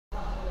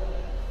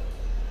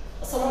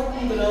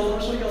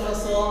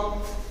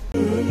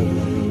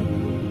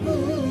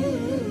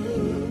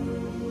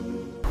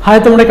High,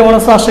 তোমরা কেমন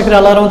আছো? আশা করি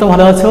আল্লাহর রহমতে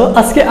ভালো আছো।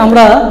 আজকে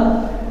আমরা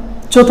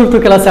চতুর্থ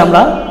ক্লাসে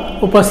আমরা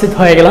উপস্থিত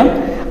হয়ে গেলাম।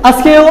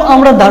 আজকেও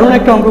আমরা দারুণ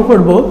একটা অঙ্ক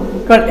করব,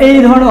 কারণ এই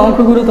ধরনের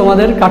অঙ্কগুলো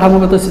তোমাদের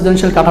কাঠামোগত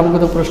সৃজনশীল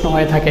কাঠামোগত প্রশ্ন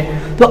হয়ে থাকে।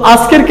 তো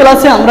আজকের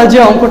ক্লাসে আমরা যে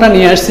অঙ্কটা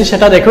নিয়ে আসছি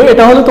সেটা দেখো,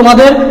 এটা হলো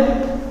তোমাদের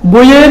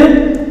বইয়ের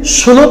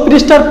 16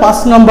 পৃষ্ঠার 5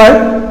 নম্বর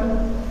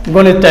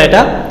গণিতটা।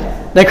 এটা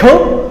দেখো,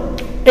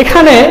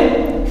 এখানে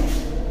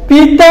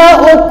পিতা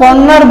ও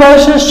কন্যার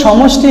বয়সের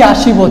সমষ্টি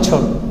 80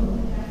 বছর।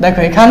 দেখো,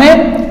 এখানে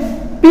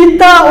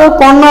পিতা ও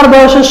কন্যার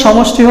বয়সের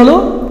সমষ্টি হলো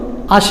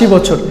 80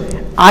 বছর।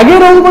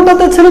 আগের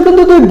অঙ্কটাতে ছিল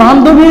কিন্তু দুই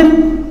বান্ধবীর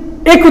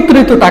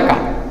একত্রিত টাকা,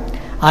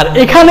 আর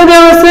এখানে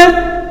দেওয়া আছে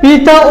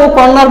পিতা ও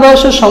কন্যার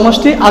বয়সের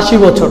সমষ্টি 80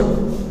 বছর।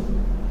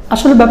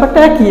 আসলে ব্যাপারটা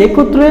একই,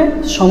 একত্রে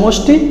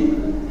সমষ্টি।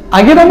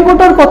 আগের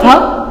অঙ্কটার কথা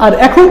আর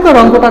এখনকার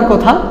অঙ্কটার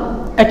কথা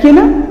একই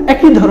না?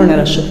 একই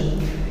ধরনের আসে।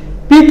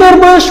 পিতার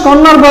বয়স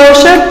কন্যার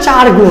বয়সের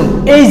 4 গুণ।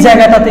 এই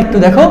জায়গাটাতে একটু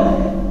দেখো,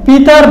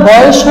 পিতার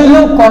বয়স হইল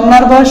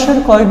কন্যার বয়সের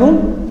কয় গুণ?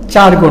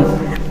 4 গুণ।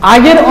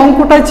 আগের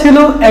অঙ্কটাই ছিল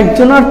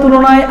একজনের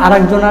তুলনায় আর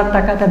একজনের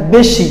টাকাটা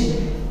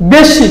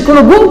বেশি,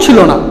 কোনো গুণ ছিল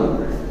না।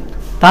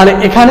 তাহলে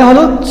এখানে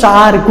হলো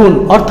 4 গুণ,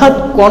 অর্থাৎ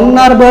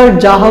কন্যার বয়স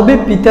যা হবে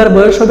পিতার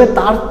বয়স হবে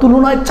তার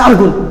তুলনায় 4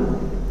 গুণ।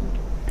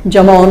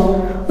 যেমন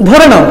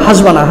ধরে নাও,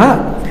 হাসবা না, হ্যাঁ,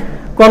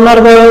 কন্যার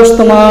বয়স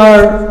তোমার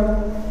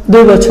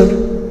 2 বছর,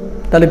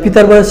 তাহলে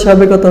পিতার বয়স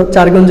হবে কত?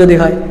 4 গুণ যদি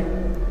হয়,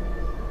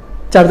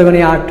 4 দুগুণে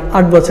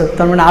 8 বছর,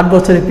 তার মানে 8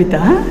 বছরের পিতা।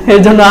 হ্যাঁ, এই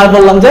জন্য আর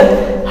বললাম যে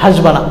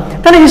হাসবা না।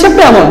 তাহলে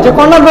হিসাবটা এমন যে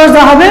কন্যার বয়স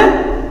যা হবে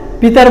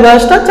পিতার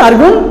বয়সটা 4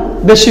 গুণ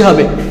বেশি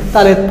হবে।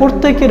 তাহলে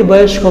প্রত্যেকের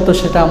বয়স কত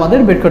সেটা আমাদের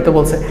বের করতে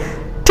বলছে।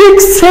 ঠিক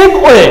সেম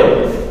ওয়ে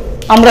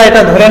আমরা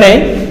এটা ধরে নেই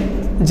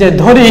যে,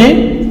 ধরি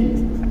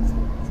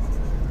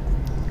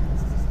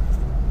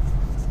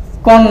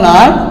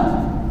কন্যার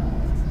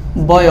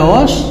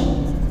বয়স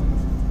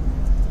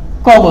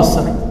ক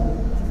বছর।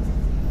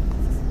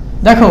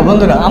 দেখো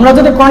বন্ধুরা, আমরা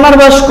যদি কন্যার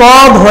বয়স ক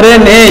ধরে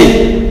নেই,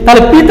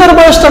 তাহলে পিতার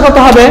বয়সটা কত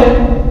হবে?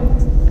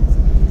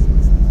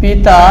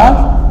 পিতার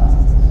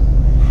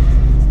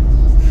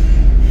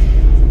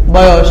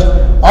বয়স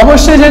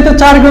অবশ্যই যেহেতু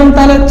 4 গুণ,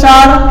 তাহলে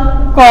 4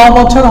 ক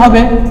বছর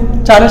হবে।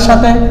 4 এর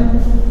সাথে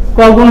ক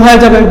গুণ হয়ে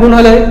যাবে, গুণ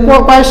হলে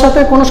কয়ের সাথে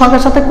কোনো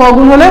সংখ্যার সাথে ক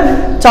গুণ হলে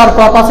 4 ক,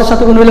 5 এর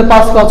সাথে গুণ হলে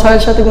 5 ক, 6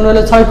 এর সাথে গুণ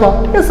হলে 6 ক।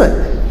 ঠিক আছে?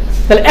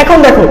 তাহলে এখন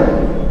দেখো,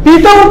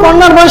 পিতা ও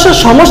কন্যার বয়সের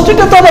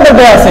সমষ্টিটা তো আমাদের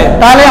দেয়া আছে,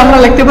 তাহলে আমরা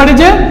লিখতে পারি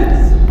যে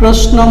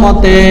প্রশ্ন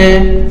মতে।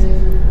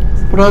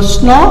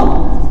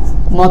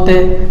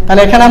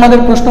 তাহলে এখানে আমাদের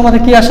প্রশ্ন মতে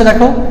কি আসে?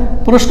 দেখো,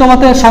 প্রশ্ন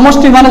মতে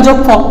সমষ্টি মানে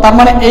যোগফল, তার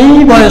মানে এই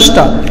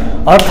বয়সটা,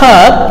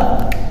 অর্থাৎ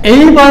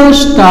এই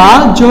বয়সটা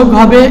যোগ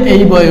হবে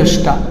এই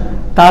বয়সটা,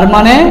 তার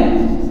মানে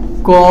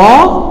ক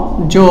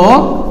যোগ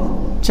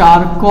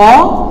 4 ক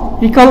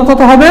ইকুয়াল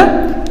কত হবে?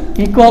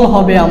 ইকুয়াল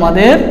হবে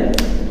আমাদের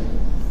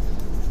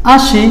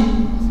 80।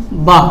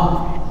 বা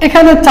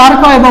এখানে 4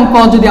 ক এবং ক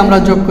যদি আমরা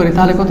যোগ করি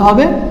তাহলে কত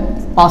হবে?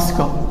 5 ক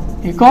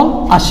ইকুয়াল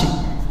 80।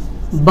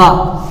 বা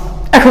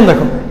এখন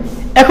দেখো,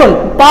 এখন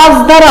 5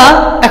 দ্বারা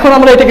এখন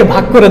আমরা এটাকে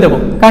ভাগ করে দেব,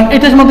 কারণ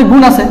এটার মধ্যে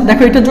গুণ আছে।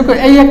 দেখো, এটা যোগ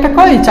এই একটা ক,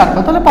 এই 4 ক,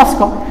 তাহলে 5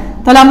 ক।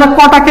 তাহলে আমরা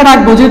কটাকে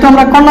রাখবো? যেহেতু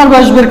আমরা কন্যার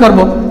বয়স বের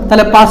করবো,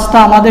 তাহলে 5টা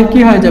আমাদের কি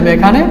হয়ে যাবে?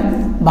 এখানে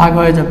ভাগ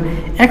হয়ে যাবে।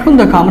 এখন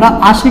দেখো, আমরা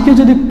 80কে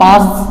যদি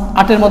 5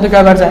 8-এর মধ্যে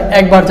কয়বার যায়?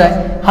 একবার যায়।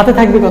 হাতে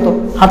থাকবে কত?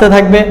 হাতে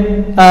থাকবে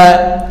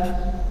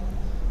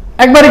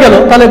একবারই গেল,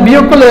 তাহলে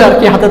বিয়োগ করলে আর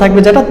কি হাতে থাকবে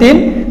যেটা 3,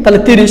 তাহলে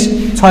 30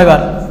 6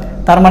 বার।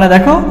 তার মানে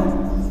দেখো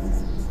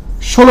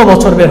 16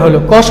 বছর বের হলো।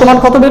 ক সমান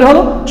কত বের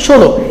হলো?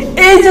 16।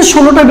 এই যে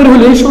 16টা বের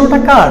হলো, এই 16টা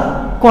কার?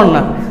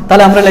 কন্যা।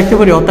 তাহলে আমরা লিখতে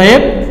পারি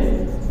অতএব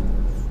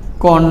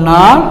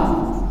কন্যার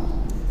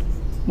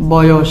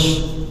বয়স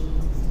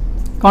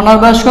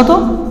কত?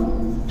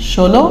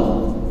 16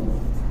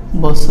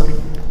 বছর।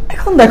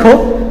 এখন দেখো,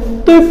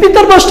 তুমি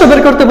পিতার বয়সটা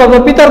বের করতে পারবো।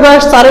 পিতার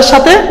বয়স 4 এর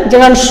সাথে,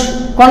 যেখানে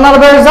কন্যার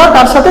বয়স যা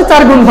তার সাথে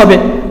 4 গুণ হবে।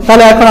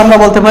 তাহলে এখন আমরা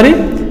বলতে পারি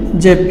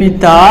যে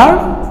পিতার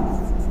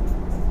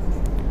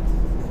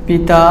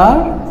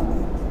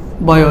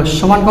বয়স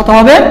সমান কত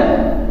হবে?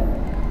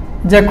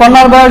 যে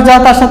কন্যার বয়স যা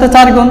তার সাথে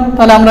 4 গুণ,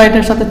 তাহলে আমরা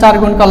এটার সাথে 4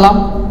 গুণ করলাম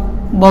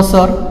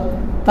বছর।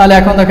 তাহলে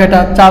এখন দেখো,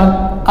 এটা 4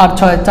 আর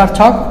 6 4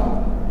 6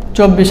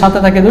 24, সাথে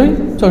থাকে 2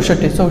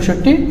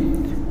 64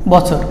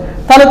 বছর।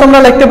 তাহলে তোমরা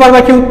লিখতে পারবে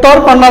কি উত্তর?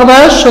 কন্যার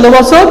বয়স 16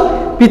 বছর,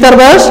 পিতার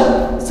বয়স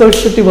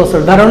 64 বছর।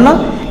 ধারণ না?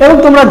 এবং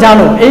তোমরা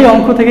জানো এই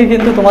অঙ্ক থেকে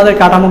কিন্তু তোমাদের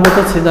কাঠামোগত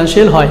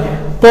সৃজনশীল হয়।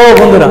 তো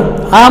বন্ধুরা,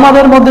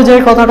 আমাদের মধ্যে যে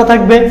কথাটা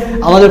থাকবে,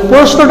 আমাদের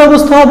প্রশ্নটা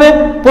বুঝতে হবে,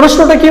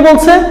 প্রশ্নটা কি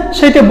বলছে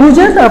সেটা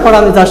বুঝে তারপর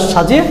আমি যা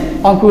সাজিয়ে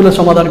অঙ্কগুলো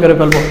সমাধান করে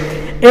ফেলবো।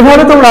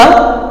 এভাবে তোমরা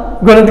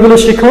গণিতগুলো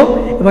শিখো,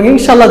 এবং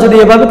ইনশাল্লাহ যদি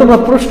এভাবে তোমরা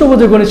প্রশ্ন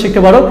বুঝে গণিত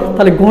শিখতে পারো,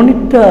 তাহলে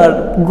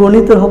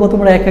গণিতের হবো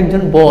তোমরা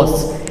একজন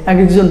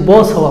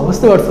বস হওয়া।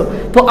 বুঝতে পারছো?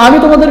 তো আমি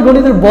তোমাদের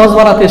গণিতের বস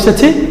বানাতে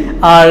এসেছি,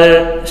 আর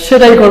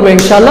সেটাই করবো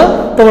ইনশাল্লাহ।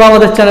 তোমরা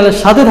আমাদের চ্যানেলের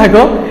সাথে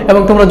থাকো,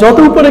 এবং তোমরা যত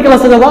উপরে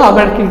ক্লাসে যাবো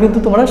আমাকে কিন্তু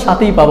তোমরা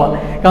সাথেই পাবা,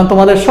 কারণ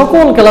তোমাদের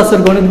সকল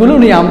ক্লাসের গণিতগুলো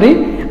নিয়ে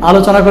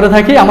আলোচনা করে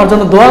থাকি। আমার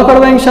জন্য দোয়া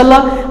করবে ইনশাল্লাহ।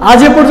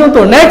 আজ এ পর্যন্ত,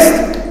 নেক্সট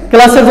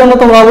ক্লাসের জন্য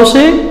তোমরা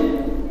অবশ্যই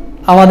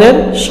আমাদের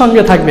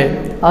সঙ্গে থাকবে।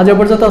 আজ এ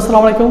পর্যন্ত,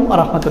 আসসালামু আলাইকুম ওয়া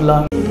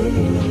রাহমাতুল্লাহ।